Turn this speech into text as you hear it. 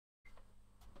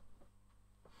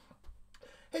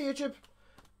Hey YouTube,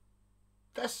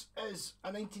 this is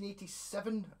a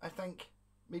 1987, I think,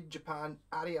 made in Japan,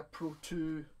 Aria Pro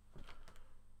 2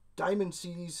 Diamond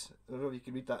Series. I don't know if you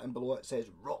can read that in below. It says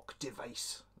Rock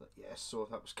Device. Yes, so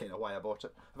that was kind of why I bought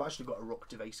it. I've actually got a Rock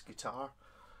Device guitar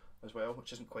as well,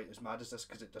 which isn't quite as mad as this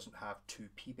because it doesn't have two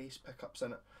P-bass pickups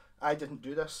in it. I didn't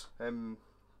do this.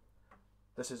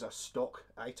 This is a stock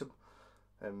item.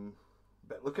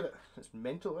 But look at it, it's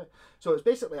mental, eh? So it's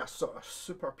basically a sort of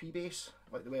super P-bass,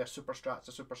 like the way a Super Strat's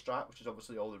a Super Strat, which is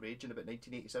obviously all the rage in about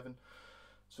 1987.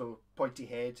 So pointy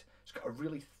head, it's got a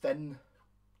really thin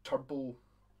turbo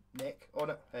neck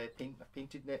on it, a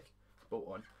painted neck, bolt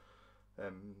on.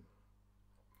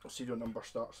 Serial number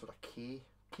starts with a K,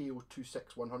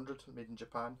 KO26100, made in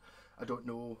Japan. I don't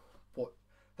know what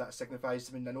that signifies.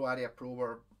 I mean, I know Aria Pro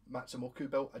were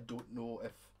Matsumoku built. I don't know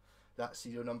if that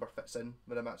serial number fits in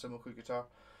with a Matsumoku guitar.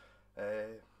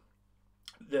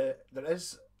 There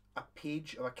is a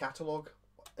page of a catalogue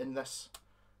in this,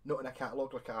 not in a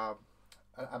catalogue, like a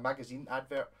magazine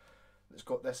advert that's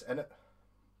got this in it,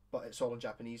 but it's all in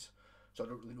Japanese, so I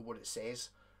don't really know what it says.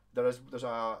 There's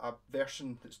a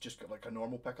version that's just got like a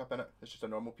normal pickup in it. It's just a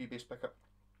normal P-bass pickup.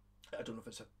 I don't know if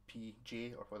it's a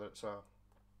PJ or whether it's a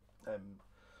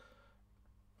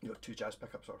two jazz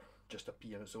pickups or just a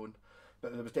P on its own.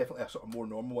 But there was definitely a sort of more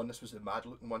normal one. This was the mad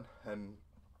looking one.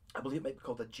 I believe it might be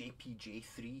called a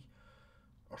jpj3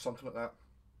 or something like that.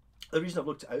 The reason I've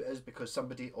looked it out is because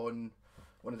somebody on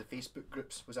one of the Facebook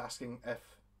groups was asking if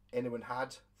anyone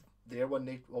had their one.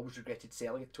 They always regretted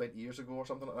selling it 20 years ago or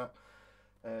something like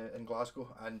that in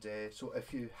Glasgow. And so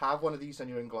if you have one of these and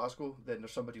you're in Glasgow, then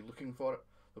there's somebody looking for it.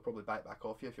 They'll probably buy it back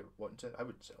off you if you're wanting to. I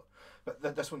wouldn't sell it.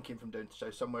 But this one came from down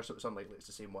south somewhere, so it's unlikely it's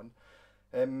the same one.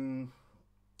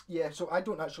 Yeah, so I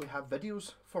don't actually have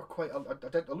videos for quite a...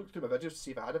 I looked through my videos to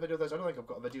see if I had a video of this. I don't think I've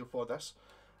got a video for this.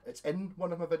 It's in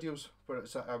one of my videos where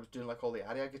I was doing like all the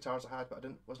Aria guitars I had, but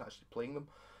wasn't actually playing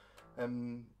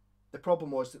them. The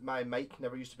problem was that my mic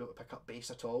never used to be able to pick up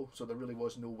bass at all, so there really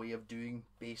was no way of doing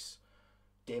bass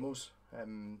demos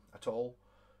at all.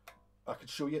 I could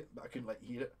show you, but I couldn't let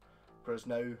you hear it. Whereas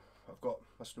now I've got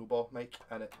my Snowball mic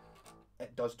and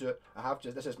it does do it.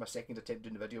 This is my second attempt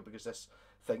doing the video because this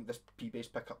P-bass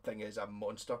pickup thing is a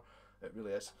monster. It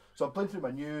really is. So I'm playing through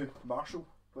my new Marshall,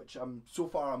 which so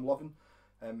far I'm loving.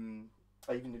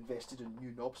 I even invested in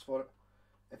new knobs for it.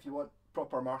 If you want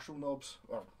proper Marshall knobs,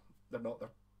 or they're not, they're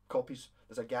copies.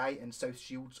 There's a guy in South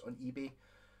Shields on eBay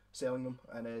selling them,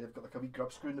 and they've got like a wee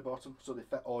grub screw in the bottom, so they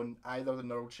fit on either the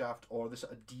knurled shaft or the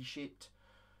sort of D-shaped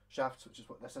shaft, which is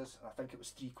what this is. And I think it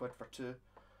was £3 for two.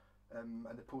 And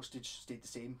the postage stayed the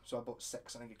same, so I bought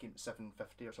 6. I think it came to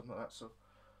 £7.50 or something like that. So,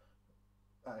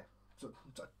 so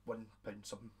it's like £1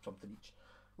 something each,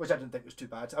 which I didn't think was too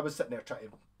bad. I was sitting there trying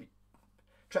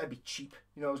to be cheap.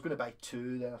 You know, I was going to buy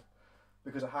 2 there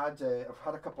because I've had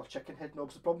a couple of chicken head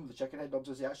knobs. The problem with the chicken head knobs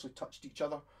is they actually touched each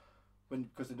other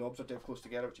because the knobs are dead close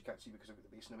together, which you can't see because I've got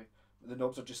the bass in the way. The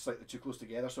knobs are just slightly too close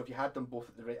together. So if you had them both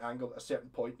at the right angle, at a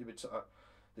certain point they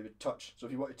would touch. So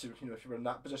if you wanted to, if you were in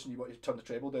that position, you wanted to turn the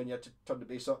treble down, you had to turn the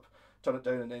bass up, turn it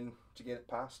down, and then to get it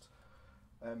past.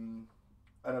 And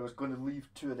I was going to leave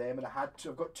 2 of them, and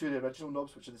I've got 2 of the original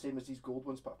knobs, which are the same as these gold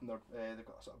ones, but they've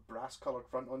got a sort of brass coloured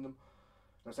front on them.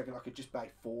 And I was thinking I could just buy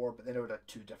 4, but then I would have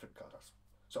 2 different colours.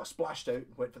 So I splashed out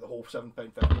and went for the whole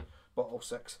 £7.50, bought all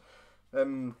 6.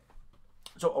 So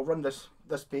I'll run this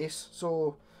bass.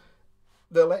 So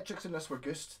the electrics in this were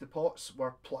goosed. The pots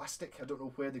were plastic. I don't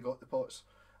know where they got the pots.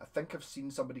 I think I've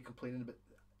seen somebody complaining about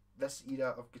this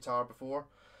era of guitar before.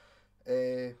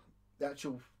 The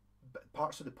actual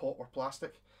parts of the pot were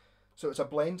plastic. So it's a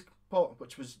blend pot,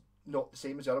 which was not the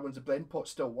same as the other ones. The blend pot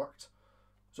still worked,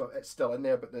 so it's still in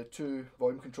there, but the 2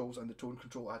 volume controls and the tone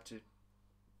control I had to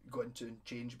go into and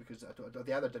change because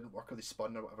the other didn't work, or they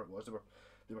spun or whatever it was.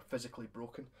 They were physically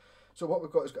broken. So what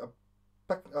we've got is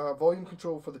a volume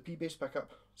control for the P-bass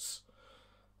pickup,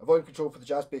 a volume control for the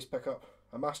jazz bass pickup,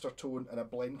 a master tone, and a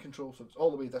blend control. So it's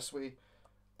all the way this way,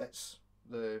 it's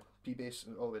the P-bass,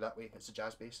 and all the way that way, it's the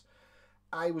jazz bass.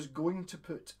 I was going to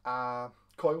put a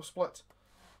coil split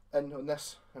in on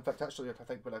this. In fact, actually, I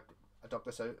think when I dug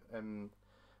this out,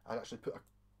 I actually put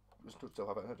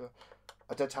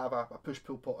I did have a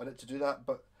push-pull pot in it to do that,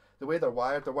 but the way they're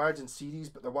wired in series,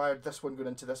 but they're wired this one going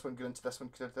into this one, going into this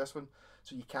one, going into this one,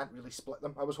 so you can't really split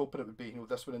them. I was hoping it would be,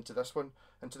 this one into this one,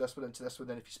 into this one, into this one,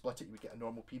 then if you split it you would get a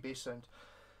normal P-bass sound.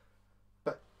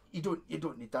 But you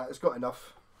don't need that, it's got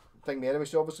enough thing there anyway.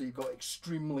 So obviously you've got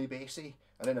extremely bassy,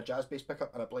 and then a jazz bass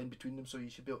pickup and a blend between them, so you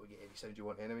should be able to get any sound you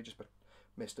want anyway, just by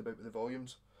messed about with the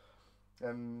volumes.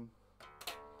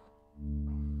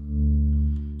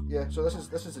 Yeah, so this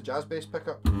is the jazz bass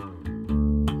pickup.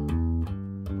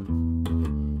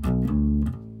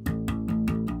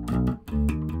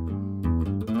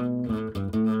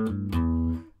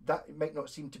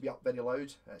 seem to be up very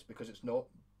loud, it's because it's not,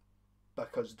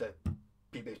 because the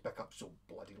P-bass pickup's so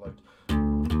bloody loud. Got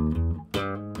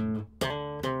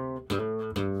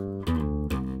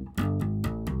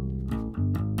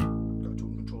a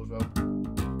tone control as well.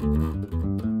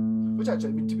 Which actually,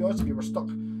 I mean, to be honest, if you were stuck,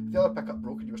 if the other pickup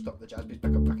broke and you were stuck with the jazz bass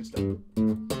pickup, I could still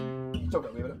get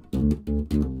away with it.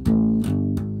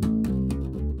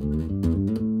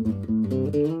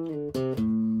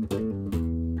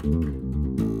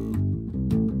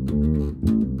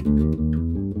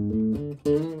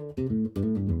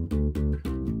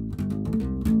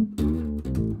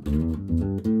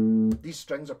 These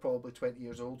strings are probably 20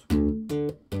 years old. They've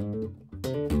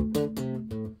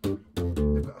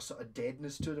got a sort of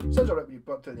deadness to them. It sounds alright when you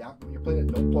plug through the amp, but when you're playing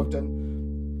it not plugged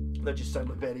in, they just sound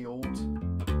like very old.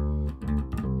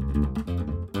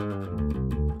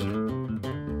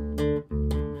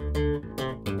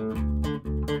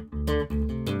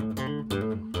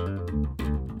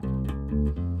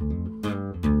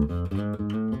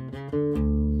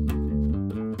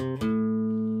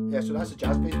 Yeah, so that's a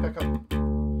jazz bass pickup.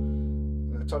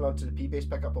 When I turn on to the P bass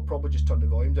pickup, I'll probably just turn the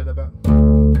volume down a bit.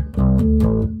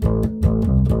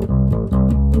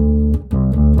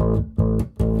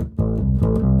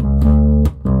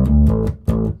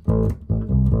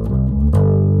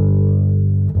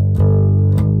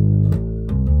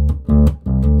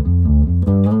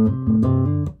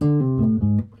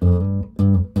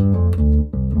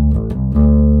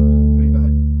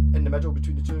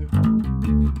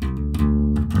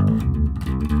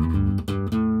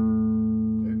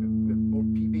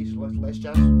 Less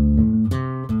jazz. No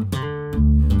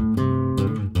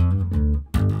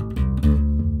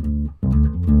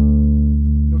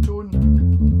tone.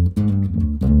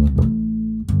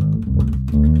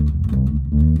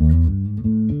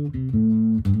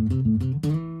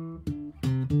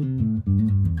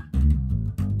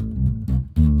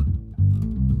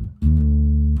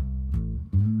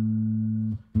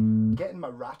 Getting my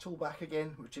rattle back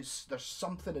again, which is, there's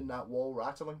something in that wall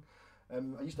rattling. I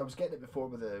was getting it before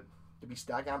with the wee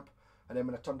Stag amp, and then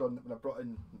when I brought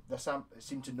in this amp, it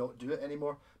seemed to not do it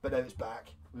anymore, but now it's back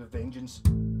with a vengeance.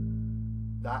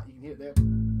 That, you can hear it there.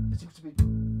 It seems to be...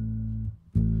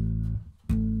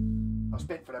 I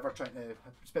spent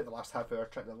the last half hour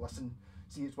trying to listen,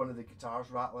 see it's one of the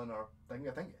guitars rattling or thing.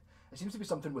 I think it seems to be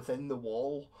something within the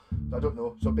wall. I don't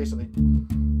know. So basically, turn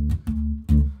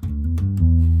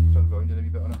the volume down a wee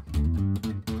bit on it.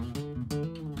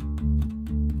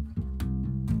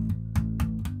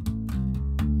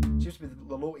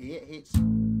 The low A it hates.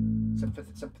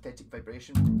 Sympathetic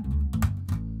vibration.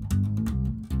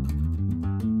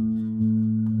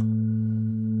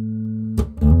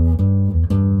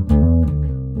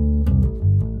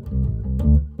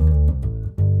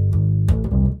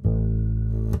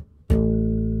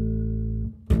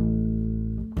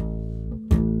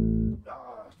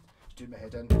 It's doing my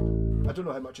head in. I don't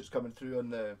know how much it's coming through on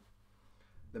the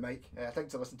mic. I think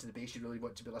to listen to the bass you really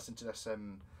want to be listening to this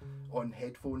on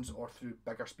headphones or through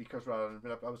bigger speakers rather than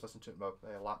when I was listening to it on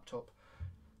my laptop,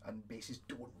 and basses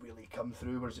don't really come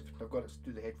through, whereas if I've got it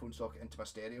through the headphone socket into my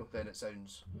stereo, then it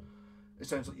sounds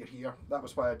like you're here. That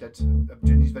was why I'm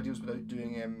doing these videos without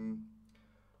doing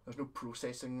there's no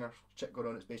processing or shit going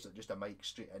on. It's basically just a mic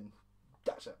straight in.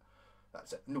 That's it.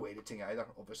 No editing either,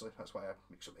 obviously. That's why I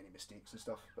make so many mistakes and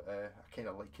stuff, but I kind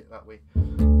of like it that way.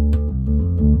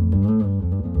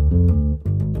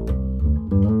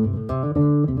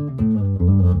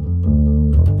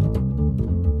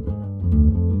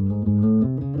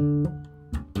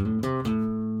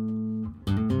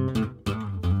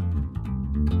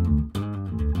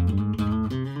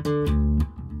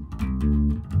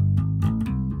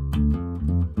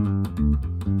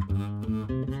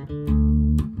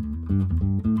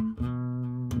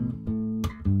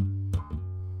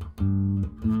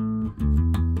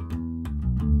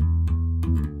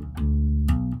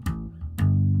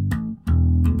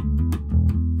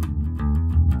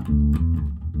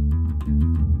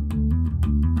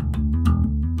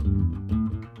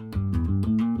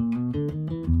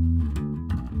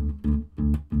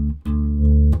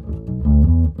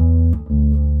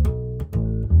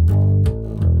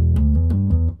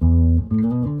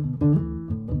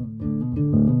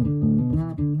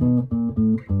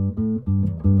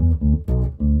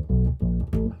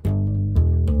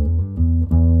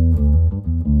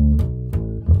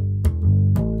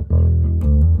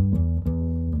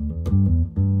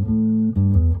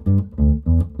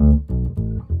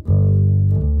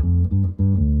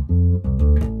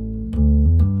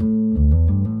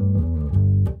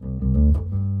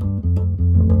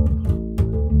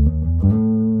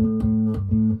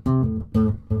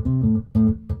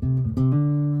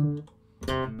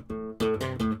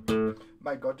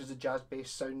 my god, does the jazz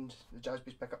bass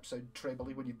pickup sound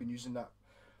trebly when you've been using that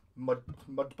mud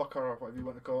bucker or whatever you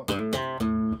want to call it.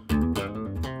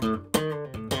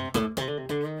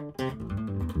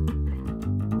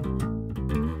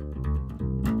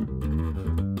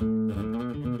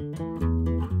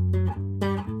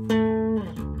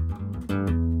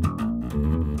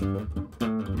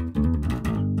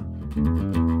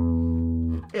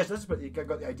 Yes, this is what you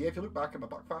got the idea. If you look back at my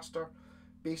Buckfaster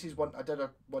basses, I've done at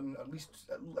least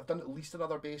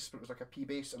another bass, but it was like a P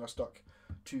bass, and I stuck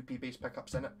 2 P bass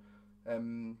pickups in it,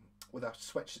 with a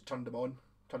switch that turned on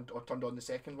the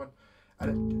second one,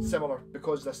 and it's similar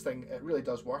because this thing, it really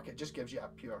does work. It just gives you a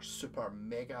pure super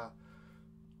mega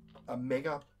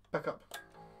pickup.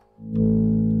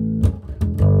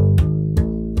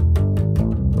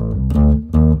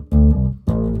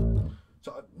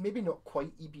 So maybe not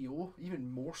quite EBO,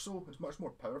 even more so. It's much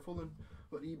more powerful than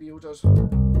what the EBO does. I'm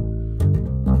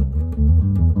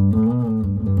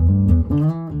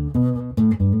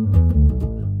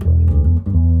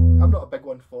not a big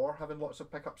one for having lots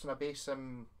of pickups in a bass. I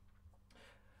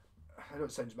know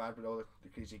it sounds mad with all the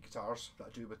crazy guitars that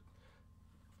I do with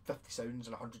 50 sounds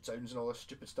and 100 sounds and all this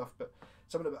stupid stuff, but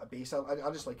something about a bass, I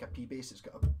just like a P bass. It's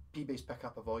got a P bass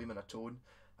pickup, a volume and a tone,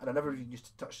 and I never even used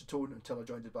to touch the tone until I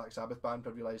joined the Black Sabbath band. I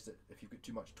realised that if you've got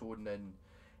too much tone, then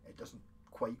it doesn't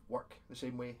quite work the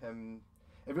same way.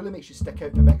 It really makes you stick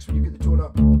out in the mix when you get the tone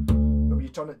up, but when you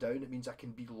turn it down, it means I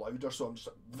can be louder, so I'm just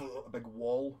like a big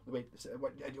wall. The way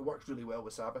it works really well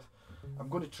with Sabbath. I'm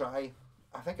going to try.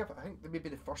 I think maybe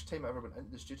the first time I ever went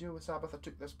into the studio with Sabbath, I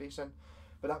took this bass in,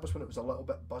 but that was when it was a little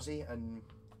bit buzzy, and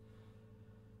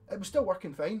it was still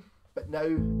working fine. But now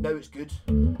it's good.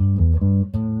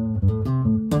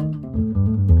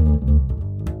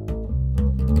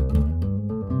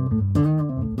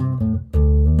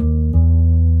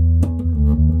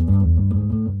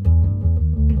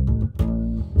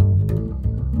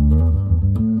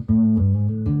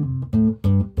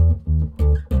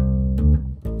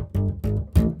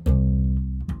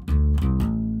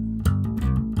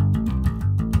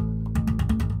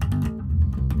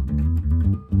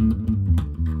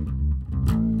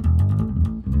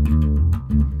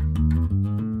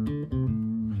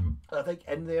 I think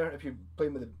in there, if you're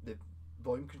playing with the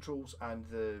volume controls and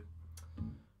the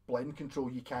blend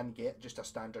control, you can get just a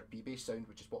standard P bass sound,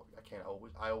 which is what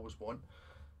I always want.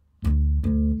 You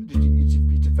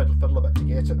need to fiddle a bit to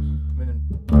get it.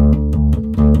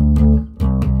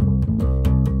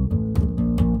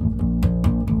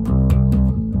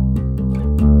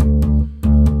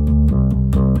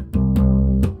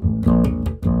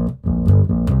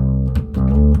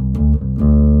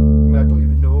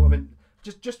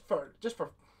 Just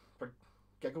for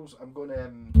giggles, I'm going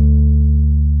to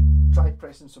try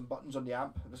pressing some buttons on the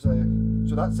amp. So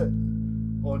that's it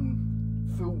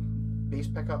on full bass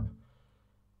pickup,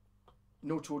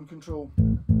 no tone control.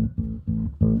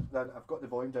 Then I've got the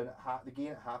volume down at half, the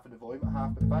gain at half and the volume at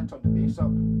half. But if I turn the bass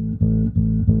up,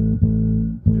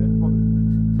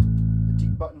 the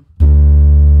deep button,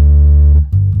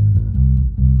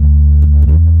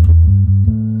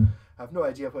 I have no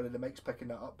idea whether the mic's picking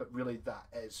that up, but really that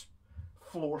is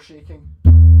floor shaking. I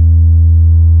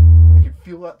can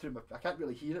feel that through I can't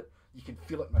really hear it, you can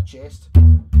feel it in my chest.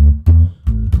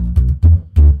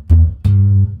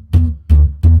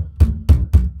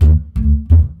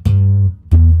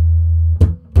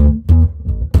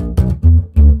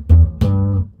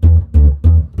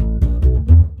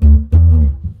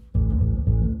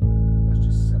 That's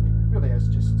just silly, it really is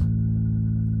just.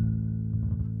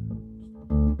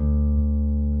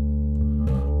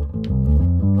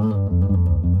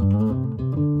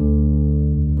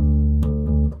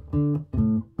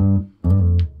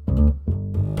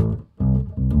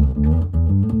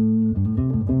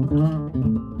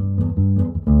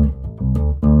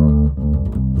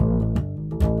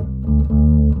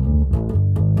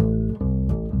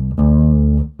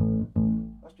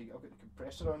 I've got the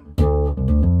compressor on.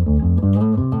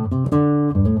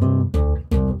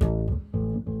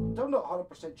 Still not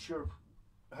 100% sure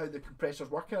how the compressor's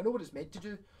working. I know what it's meant to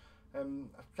do. I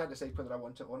can't decide whether I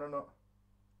want it on or not.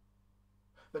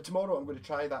 But tomorrow I'm going to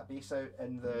try that bass out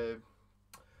in the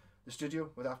studio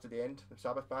with After the End, the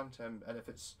Sabbath band, and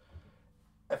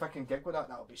if I can gig with that,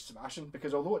 that'll be smashing.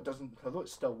 Because although it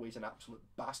still weighs an absolute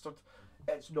bastard,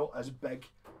 it's not as big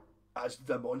as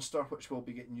the Monster, which will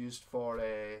be getting used for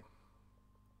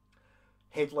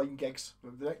headline gigs.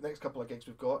 The next couple of gigs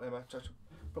we've got, I'll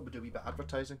probably do a wee bit of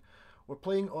advertising. We're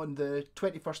playing on the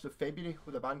 21st of February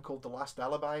with a band called The Last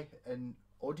Alibi in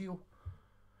Audio,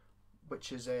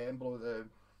 which is in below the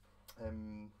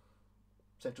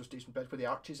Central Station Bridge where the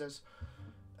Arches is.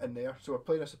 in there. So we're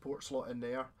playing a support slot in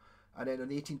there. And then on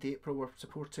the 18th April, we're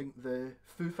supporting the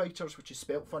Foo Fighters, which is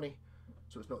spelt funny.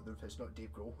 So it's not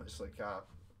Dave Grohl. It's like a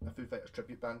Foo Fighters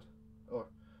tribute band. Or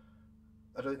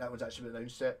I don't think that one's actually been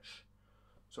announced yet.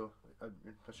 So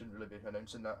I shouldn't really be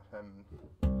announcing that.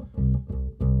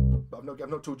 But I've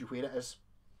not told you where it is,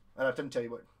 and I didn't tell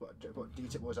you what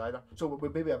date it was either. So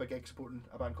we'll maybe have a gig supporting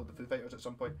a band called the Foo Fighters at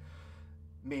some point.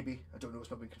 Maybe, I don't know. It's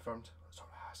not been confirmed. That's all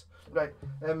right.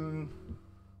 Right.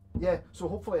 Yeah. So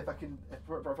hopefully, if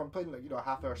I'm playing like a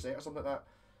half-hour set or something like that,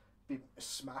 it'd be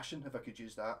smashing if I could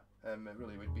use that. It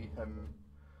really would be. I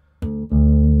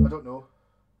don't know.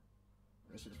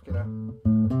 It's just kind of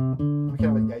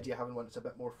like the idea of having one that's a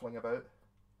bit more fling about.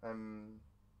 And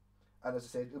as I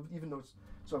said, even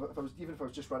if I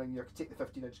was just running, I could take the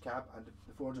 15-inch cab and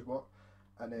the 400 watt,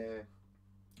 and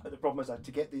the problem is that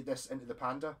to get this into the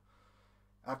Panda,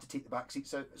 I have to take the back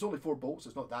seats out. It's only 4 bolts,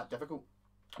 it's not that difficult,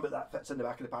 but that fits in the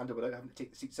back of the Panda without having to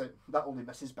take the seats out. That only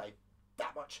misses by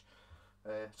that much.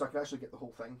 So I can actually get the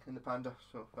whole thing in the Panda,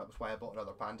 so that was why I bought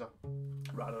another Panda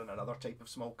rather than another type of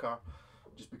small car,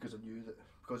 just because I knew that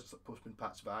because it's like Postman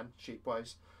Pat's van shape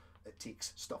wise, it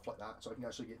takes stuff like that, so I can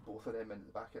actually get both of them into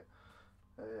the back.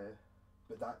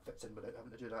 But that fits in without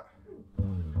having to do that.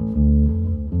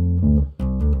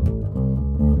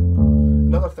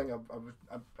 Another thing,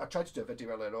 I tried to do a video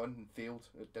earlier on and failed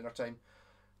at dinner time.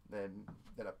 Then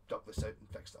I dug this out and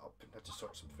fixed it up and had to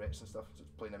sort some frets and stuff. So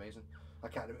it's plain amazing. I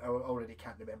already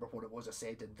can't remember what it was I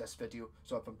said in this video.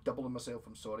 So if I'm doubling myself,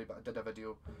 I'm sorry. But I did a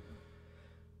video.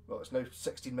 Well, it's now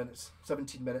 17 minutes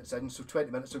in. So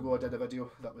 20 minutes ago, I did a video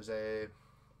that was I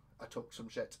talked some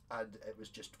shit and it was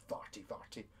just farty.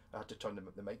 I had to turn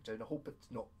the mic down. I hope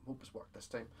it's worked this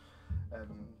time. I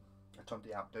turned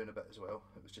the amp down a bit as well.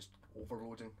 It was just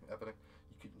overloading everything.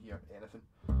 You couldn't hear anything.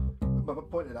 But my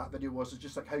point of that video was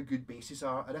just like how good basses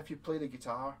are, and if you play the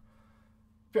guitar,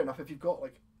 fair enough. If you've got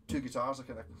like 2 guitars, like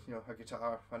a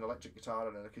guitar, an electric guitar,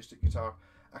 and an acoustic guitar,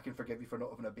 I can forgive you for not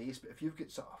having a bass. But if you've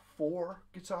got sort of 4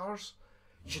 guitars,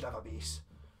 you should have a bass.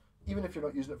 Even if you're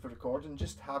not using it for recording,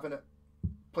 just having it,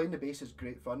 playing the bass is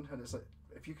great fun. And it's like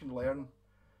if you can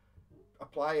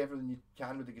apply everything you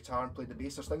can with the guitar and play the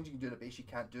bass. There's things you can do in a bass you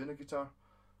can't do in a guitar,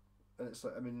 and it's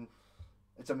like, I mean,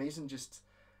 it's amazing just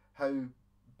how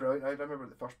brilliant. I remember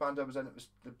the first band I was in, it was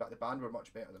the band were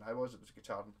much better than I was. It was a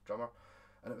guitar and drummer,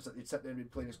 and it was like they'd sit there and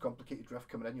we'd play this complicated riff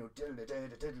coming in,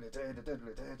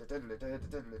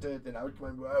 then I would come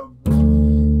in, wow,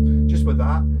 just with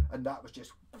that, and that was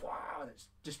just wow, and it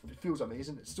feels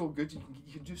amazing. It's so good. You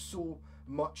can do so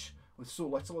much with so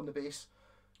little on the bass.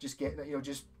 Just getting it,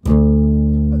 just at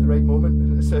the right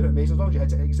moment. It's amazing as long as you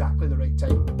hit it at exactly the right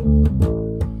time,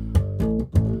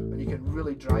 and you can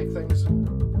really drive things.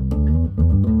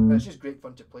 And it's just great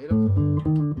fun to play them.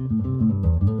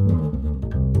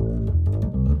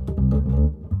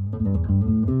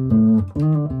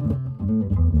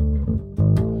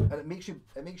 And it makes you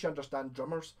understand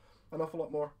drummers an awful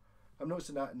lot more. I'm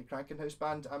noticing that in the Cranking House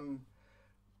band. I'm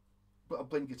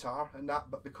playing guitar and that,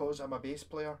 but because I'm a bass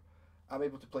player, I'm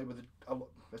able to play with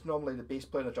it's normally the bass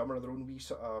player and the drummer in their own wee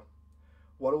sort of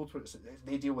world where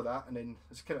they deal with that, and then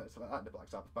it's like that in the Black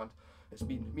Sabbath band. It's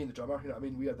me and the drummer, you know what I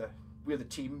mean? We're the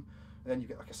team, and then you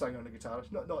get like a singer and a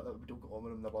guitarist. Not that we don't get on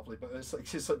with them, they're lovely, but it's like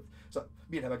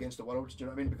me and him against the world. Do you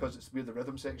know what I mean? Because we're the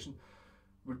rhythm section.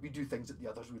 We do things that the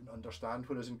others wouldn't understand.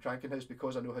 Whereas in Cranking House,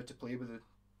 because I know how to play with the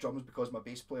drums, because I'm a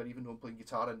bass player, even though I'm playing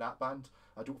guitar in that band,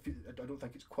 I don't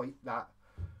think it's quite that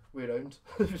way around.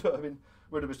 You know what I mean?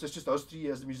 Where it was just us 3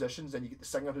 as the musicians, then you get the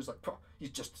singer who's like,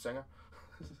 he's just a singer.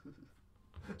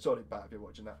 Sorry, Pat, if you're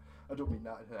watching that. I don't mean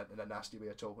that in a nasty way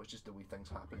at all. It's just the way things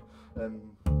happen.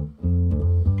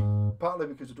 Partly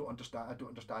because I don't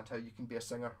understand how you can be a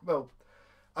singer. Well,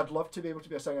 I'd love to be able to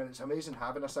be a singer, and it's amazing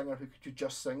having a singer who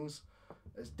just sings.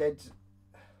 It's dead.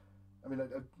 I mean,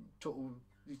 it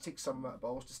takes some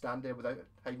balls to stand there without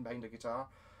hiding behind a guitar.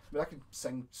 I mean, I can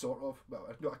sing sort of. Well,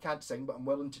 no, I can't sing, but I'm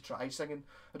willing to try singing.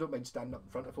 I don't mind standing up in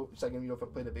front of folk and singing. You know, if I'm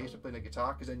playing a bass or playing a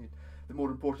guitar, because then the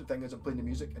more important thing is I'm playing the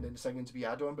music and then the singing to be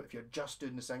added on. But if you're just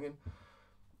doing the singing,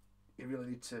 you really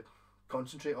need to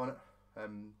concentrate on it.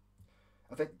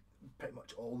 I think pretty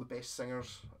much all the best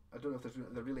singers. I don't know if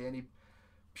there really any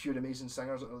pure amazing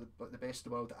singers that are like the best in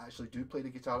the world that actually do play the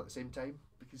guitar at the same time,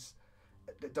 because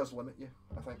it does limit you,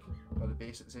 I think, or the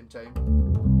bass at the same time.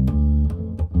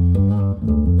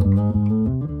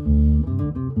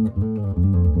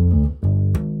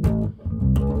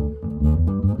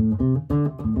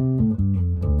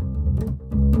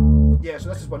 Yeah, so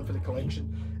this is one for the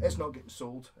collection. It's not getting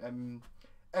sold.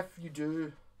 If you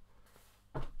do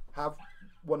have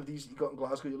one of these that you got in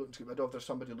Glasgow you're looking to get rid of, there's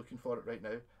somebody looking for it right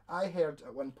now. I heard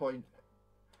at one point,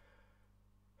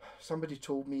 somebody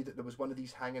told me that there was one of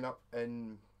these hanging up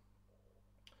in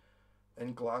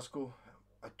Glasgow.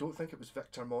 I don't think it was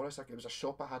Victor Morris. Like, it was a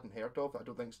shop I hadn't heard of. I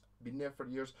don't think it's been there for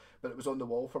years, but it was on the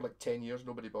wall for like 10 years.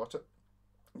 Nobody bought it.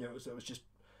 You know, it was just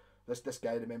this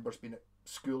guy remembers being at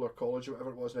school or college or whatever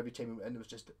it was, and every time he went in, there was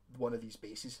just one of these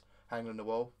basses hanging on the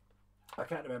wall. I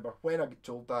can't remember when I got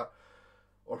told that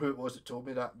or who it was that told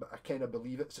me that, but I kind of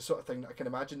believe it. It's the sort of thing that I can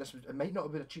imagine this was. It might not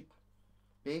have been a cheap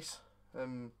bass,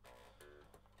 and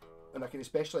I can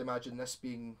especially imagine this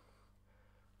being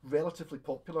relatively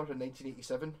popular in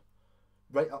 1987.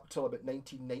 Right up till about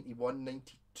 1991,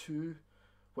 92,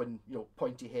 when, you know,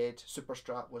 pointy head, super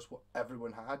strat was what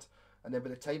everyone had. And then by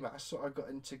the time I sort of got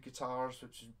into guitars,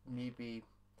 which is maybe,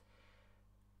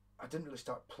 I didn't really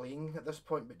start playing at this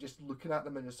point, but just looking at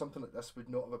them, and something like this would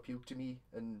not have appealed to me.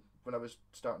 And when I was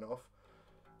starting off,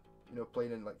 you know,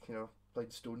 playing in, like, you know, playing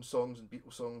Stones songs and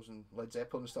Beatles songs and Led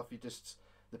Zeppelin and stuff,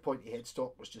 the pointy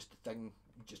headstock was just the thing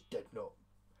you just did not.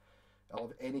 I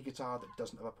love any guitar that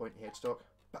doesn't have a pointy headstock.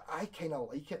 But I kind of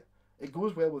like it. It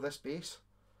goes well with this bass.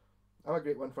 I'm a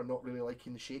great one for not really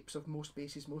liking the shapes of most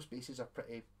basses. Most basses are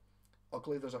pretty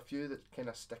ugly. There's a few that kind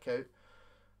of stick out.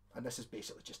 And this is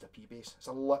basically just a P bass. It's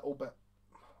a little bit,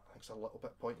 I think it's a little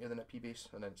bit pointier than a P bass.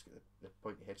 And then it's got the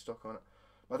pointy headstock on it.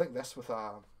 But I think this with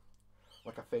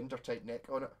like a Fender type neck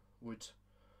on it would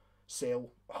sell.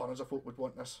 Hundreds of folk would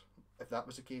want this if that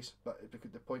was the case. But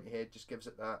because the pointy head just gives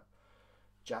it that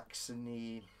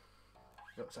Jackson-y.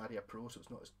 You know, it's Aria Pro, so it's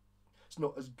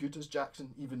not as good as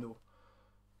Jackson, even though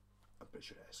I'm pretty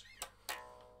sure it is.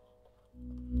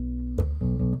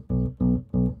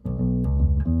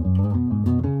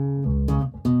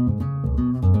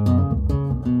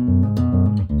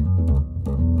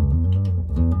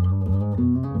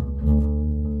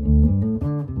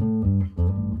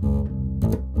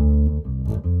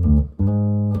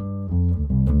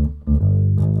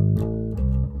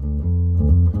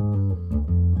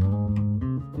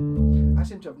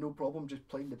 To have no problem just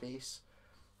playing the bass.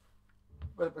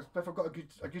 But if I've got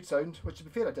a good sound, which to be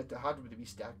fair I had with the wee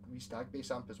stag bass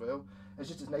amp as well. It's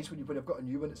just as nice when I've got a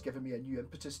new one. It's giving me a new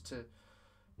impetus to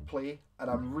play,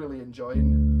 and I'm really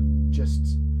enjoying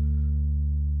just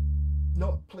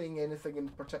not playing anything in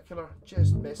particular,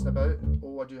 just messing about.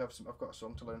 Oh, I've got a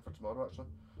song to learn for tomorrow actually.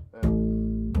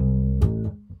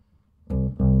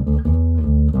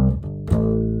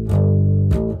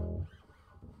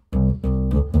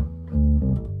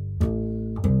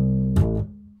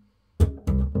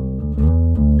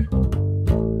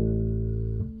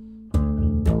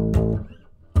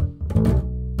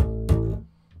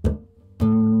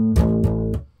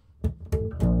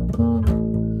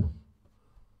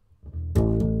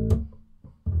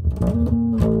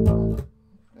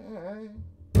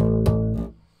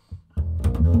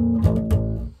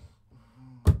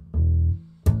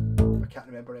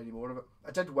 Any more of it.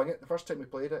 I did wing it the first time we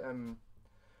played it.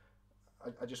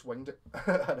 I just winged it,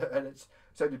 and it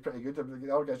sounded pretty good.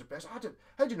 The other guys were best. How do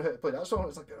you know how to play that song?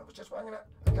 It's like, I was just winging it.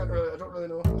 I don't really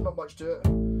know. There's not much to it. I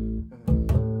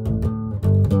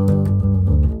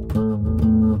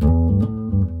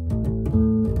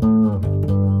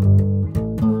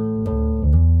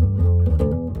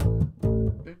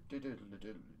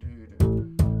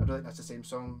don't think that's the same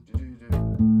song.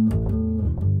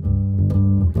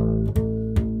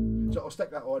 So I'll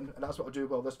stick that on, and that's what I'll do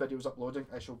while this video is uploading.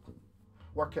 I shall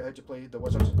work out how to play the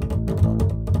Wizard. I'm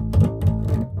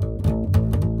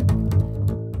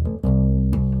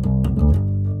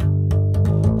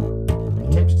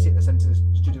tempted to take this into the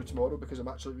studio tomorrow because I'm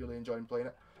actually really enjoying playing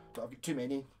it. But I've got too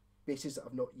many basses that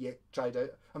I've not yet tried out.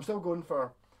 I'm still going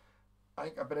for, I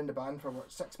think I've been in the band for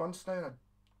what, 6 months now, and I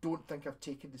don't think I've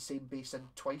taken the same bass in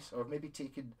twice, or I've maybe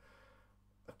taken,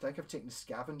 I think I've taken the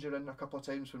Scavenger in a couple of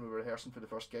times when we were rehearsing for the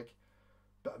first gig.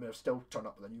 But I mean, I've still turn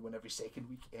up with a new one every second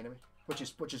week anyway, which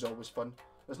is always fun.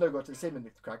 It's now got to the same in the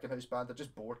Kraken House band. They're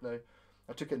just bored now.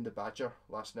 I took in the Badger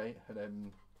last night,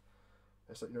 and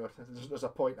it's like, you know, there's a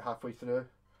point halfway through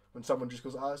when someone just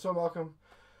goes, so Malcolm,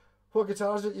 what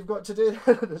guitar is it you've got today?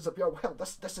 And it's like, oh, well,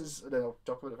 this is, and then I'll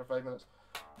talk about it for 5 minutes.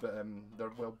 But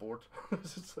they're well bored.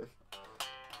 It's like,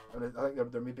 and I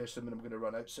think they're maybe assuming I'm going to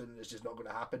run out soon. It's just not going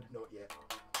to happen. Not yet.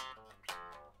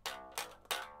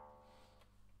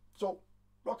 So,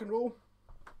 rock and roll.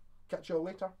 Catch you all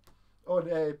later. Oh,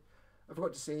 and I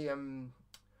forgot to say,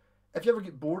 if you ever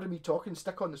get bored of me talking,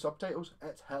 stick on the subtitles.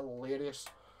 It's hilarious.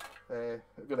 It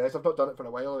really is. I've not done it for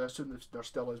a while. I assume they're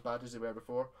still as bad as they were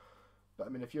before. But I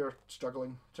mean, if you're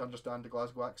struggling to understand the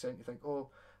Glasgow accent, you think, oh,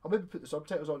 I'll maybe put the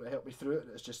subtitles on to help me through it.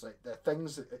 And it's just like the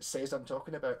things that it says I'm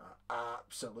talking about are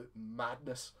absolute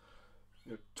madness.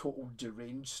 You know, total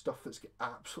deranged stuff that's got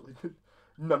absolutely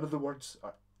none of the words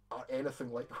are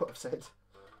anything like what I've said.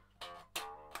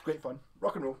 Great fun.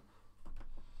 Rock and roll.